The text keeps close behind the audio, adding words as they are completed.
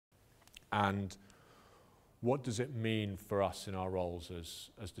And what does it mean for us in our roles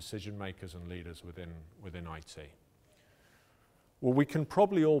as decision makers and leaders within IT? Well, we can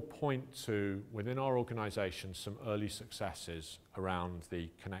probably all point to, within our organization, some early successes around the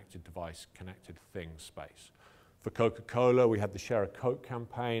connected device, connected thing space. For Coca-Cola, we had the Share a Coke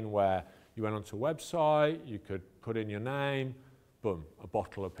campaign where you went onto a website, you could put in your name, boom, a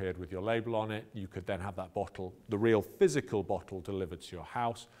bottle appeared with your label on it. You could then have that bottle, the real physical bottle, delivered to your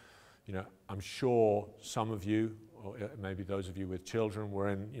house. You know, I'm sure some of you, or maybe those of you with children, were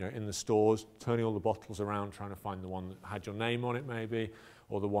in the stores, turning all the bottles around, trying to find the one that had your name on it maybe,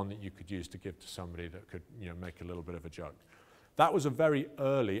 or the one that you could use to give to somebody that could, make a little bit of a joke. That was a very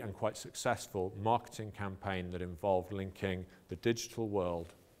early and quite successful marketing campaign that involved linking the digital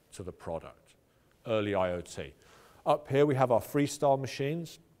world to the product, early IoT. Up here we have our freestyle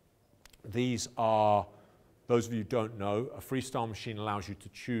machines. These are, those of you who don't know, a freestyle machine allows you to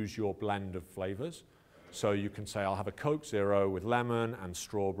choose your blend of flavors. So you can say, I'll have a Coke Zero with lemon and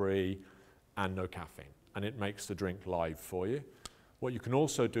strawberry and no caffeine. And it makes the drink live for you. What you can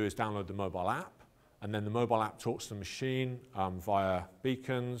also do is download the mobile app. And then the mobile app talks to the machine via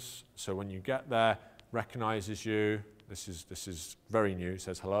beacons. So when you get there, recognizes you. This is very new. It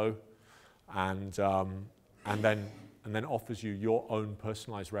says hello. And then offers you your own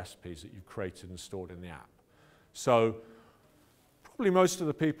personalized recipes that you've created and stored in the app. So probably most of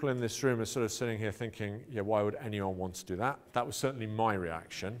the people in this room are sort of sitting here thinking, yeah, why would anyone want to do that? That was certainly my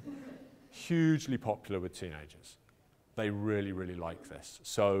reaction. Hugely popular with teenagers. They really, really like this.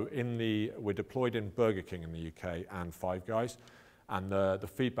 So we're deployed in Burger King in the UK and Five Guys, and the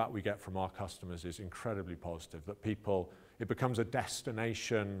feedback we get from our customers is incredibly positive, that it becomes a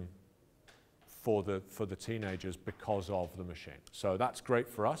destination for the teenagers because of the machine. So that's great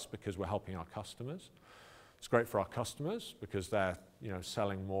for us because we're helping our customers. It's great for our customers because they're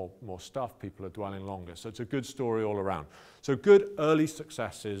selling more stuff, people are dwelling longer. So it's a good story all around. So good early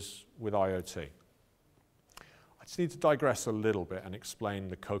successes with IoT. I just need to digress a little bit and explain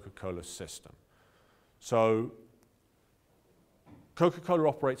the Coca-Cola system. So Coca-Cola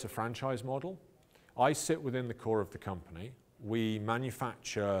operates a franchise model. I sit within the core of the company. We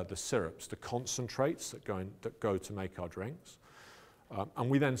manufacture the syrups, the concentrates that go to make our drinks. And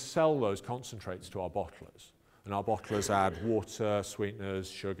we then sell those concentrates to our bottlers. And our bottlers add water, sweeteners,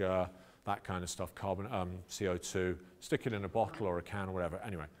 sugar, that kind of stuff, CO2, stick it in a bottle or a can or whatever.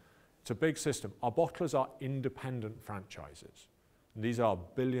 Anyway, it's a big system. Our bottlers are independent franchises. And these are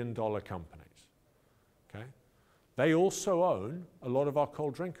billion-dollar companies. Okay? They also own a lot of our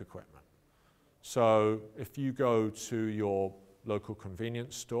cold drink equipment. So if you go to your local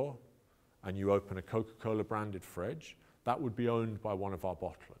convenience store and you open a Coca-Cola branded fridge, that would be owned by one of our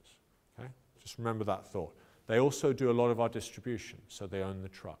bottlers. Okay? Just remember that thought. They also do a lot of our distribution, so they own the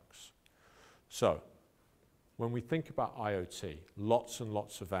trucks. So when we think about IoT, lots and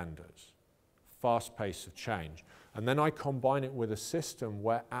lots of vendors, fast pace of change, and then I combine it with a system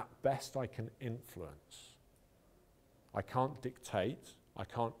where at best I can influence. I can't dictate, I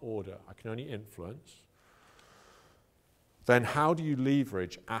can't order, I can only influence. Then how do you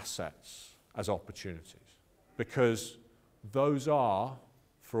leverage assets as opportunities? Because those are,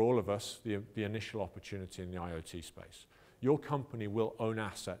 for all of us, the initial opportunity in the IoT space. Your company will own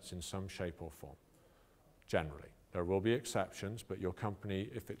assets in some shape or form, generally. There will be exceptions, but your company,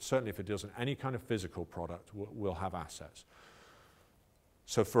 certainly if it deals in any kind of physical product, will have assets.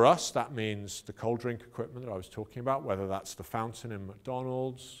 So for us, that means the cold drink equipment that I was talking about, whether that's the fountain in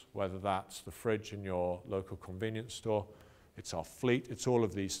McDonald's, whether that's the fridge in your local convenience store, it's our fleet, it's all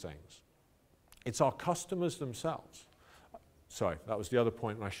of these things. It's our customers themselves. Sorry, that was the other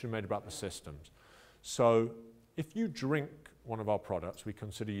point I should have made about the systems. So if you drink one of our products, we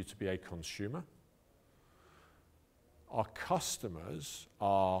consider you to be a consumer. Our customers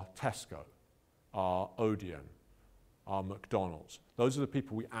are Tesco, are Odeon, are McDonald's. Those are the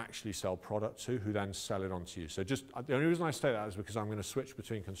people we actually sell product to who then sell it on to you. So just, the only reason I say that is because I'm going to switch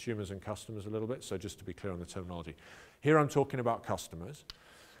between consumers and customers a little bit, so just to be clear on the terminology. Here I'm talking about customers.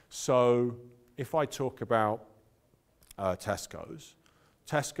 So if I talk about Tesco's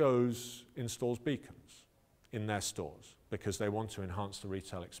installs beacons in their stores because they want to enhance the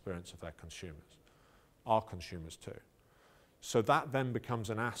retail experience of their consumers. Our consumers too. So that then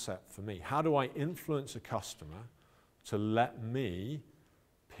becomes an asset for me. How do I influence a customer to let me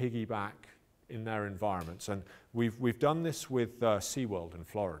piggyback in their environments? And we've done this with SeaWorld in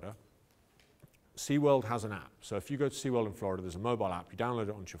Florida. SeaWorld has an app. So if you go to SeaWorld in Florida, there's a mobile app. You download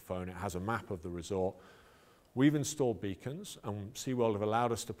it onto your phone. It has a map of the resort. We've installed beacons, and SeaWorld have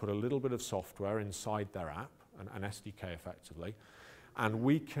allowed us to put a little bit of software inside their app, an SDK effectively, And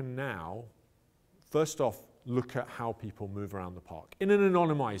we can now, first off, look at how people move around the park in an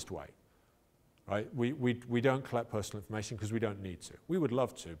anonymized way. Right? We don't collect personal information because we don't need to. We would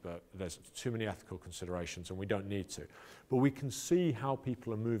love to, but there's too many ethical considerations and we don't need to. But we can see how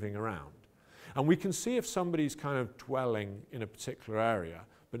people are moving around. And we can see if somebody's kind of dwelling in a particular area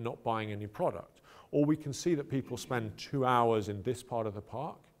but not buying any product. Or we can see that people spend 2 hours in this part of the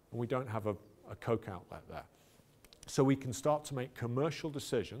park and we don't have a Coke outlet there. So we can start to make commercial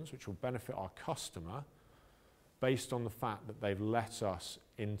decisions which will benefit our customer based on the fact that they've let us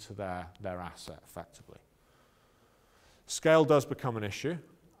into their asset effectively. Scale does become an issue.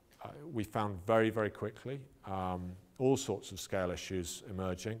 We found very, very quickly all sorts of scale issues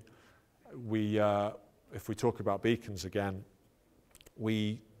emerging. If we talk about beacons again,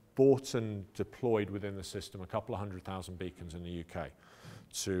 we bought and deployed within the system a couple of 100,000 beacons in the UK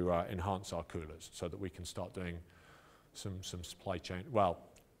to enhance our coolers so that we can start doing some supply chain, well,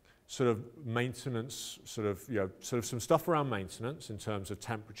 sort of maintenance, sort of some stuff around maintenance in terms of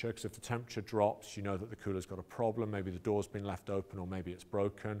temperature, because if the temperature drops, you know that the cooler's got a problem, maybe the door's been left open or maybe it's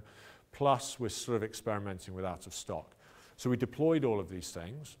broken. Plus, we're sort of experimenting with out of stock. So we deployed all of these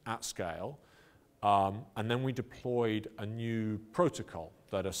things at scale, and then we deployed a new protocol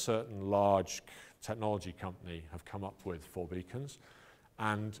that a certain large technology company have come up with for beacons,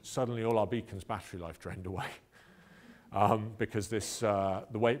 and suddenly all our beacons' battery life drained away. Because this, rather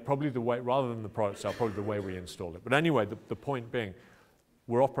than the product itself, probably the way we installed it. But anyway, the point being,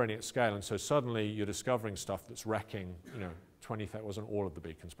 we're operating at scale, and so suddenly you're discovering stuff that's wrecking, 20,000, wasn't all of the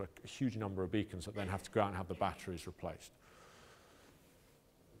beacons, but a huge number of beacons that then have to go out and have the batteries replaced.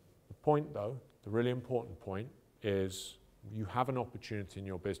 The point, though, the really important point, is you have an opportunity in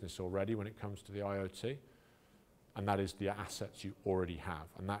your business already when it comes to the IoT, and that is the assets you already have,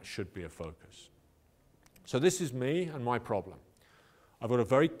 and that should be a focus. So this is me and my problem. I've got a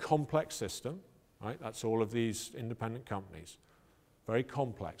very complex system, right? That's all of these independent companies. Very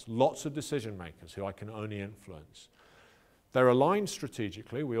complex, lots of decision makers who I can only influence. They're aligned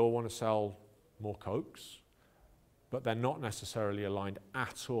strategically. We all want to sell more Cokes, but they're not necessarily aligned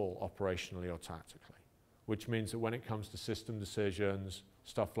at all operationally or tactically, which means that when it comes to system decisions,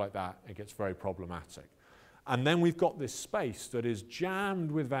 stuff like that, it gets very problematic. And then we've got this space that is jammed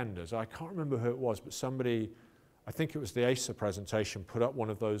with vendors. I can't remember who it was, but somebody, I think it was the ASA presentation, put up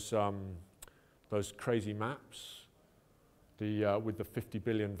one of those crazy maps with the 50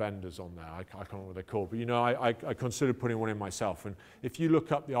 billion vendors on there. I can't remember what they're called, but I considered putting one in myself. And if you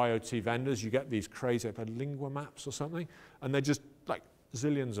look up the IoT vendors, you get these crazy, Lingua maps or something, and they're just like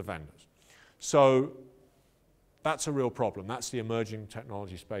zillions of vendors. So that's a real problem. That's the emerging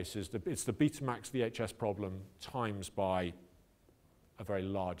technology space. It's the Betamax VHS problem times by a very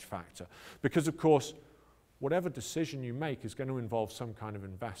large factor. Because, of course, whatever decision you make is going to involve some kind of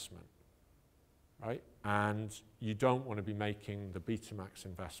investment, right? And you don't want to be making the Betamax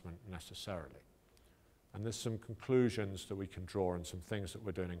investment necessarily. And there's some conclusions that we can draw and some things that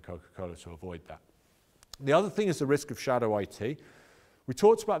we're doing in Coca-Cola to avoid that. The other thing is the risk of shadow IT. We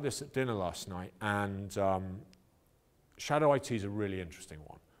talked about this at dinner last night, and shadow IT is a really interesting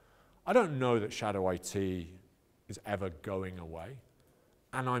one. I don't know that shadow IT is ever going away,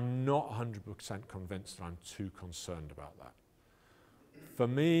 and I'm not 100% convinced that I'm too concerned about that. For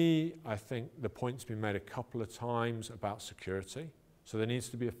me, I think the point's been made a couple of times about security. So there needs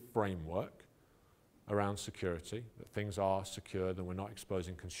to be a framework around security, that things are secure, that we're not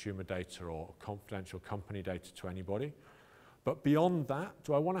exposing consumer data or confidential company data to anybody. But beyond that,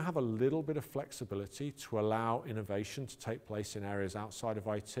 do I want to have a little bit of flexibility to allow innovation to take place in areas outside of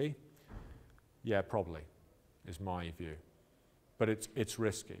IT? Yeah, probably, is my view. But it's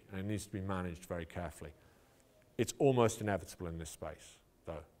risky, and it needs to be managed very carefully. It's almost inevitable in this space,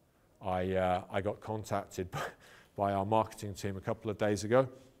 though. I got contacted by our marketing team a couple of days ago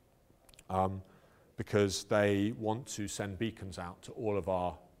because they want to send beacons out to all of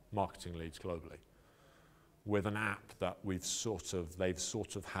our marketing leads globally with an app that they've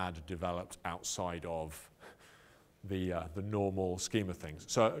sort of had developed outside of the normal scheme of things.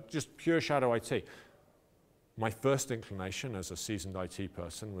 So just pure shadow IT. My first inclination as a seasoned IT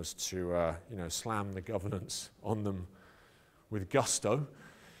person was to slam the governance on them with gusto.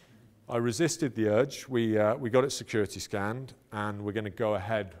 I resisted the urge. We got it security scanned, and we're going to go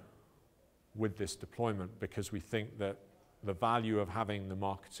ahead with this deployment because we think that the value of having the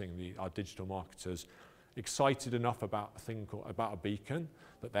marketing, our digital marketers, excited enough about a beacon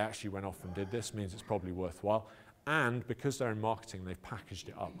that they actually went off and did this means it's probably worthwhile. And because they're in marketing, they've packaged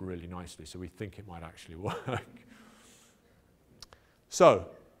it up really nicely, so we think it might actually work. So,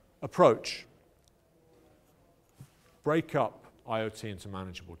 approach. Break up IoT into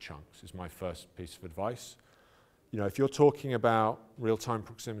manageable chunks is my first piece of advice. You know, if you're talking about real-time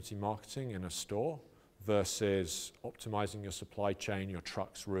proximity marketing in a store versus optimizing your supply chain, your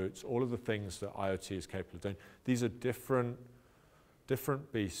trucks, routes, all of the things that IoT is capable of doing, these are different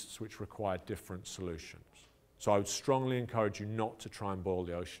beasts which require different solutions. So I would strongly encourage you not to try and boil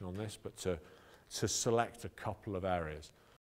the ocean on this, but to select a couple of areas.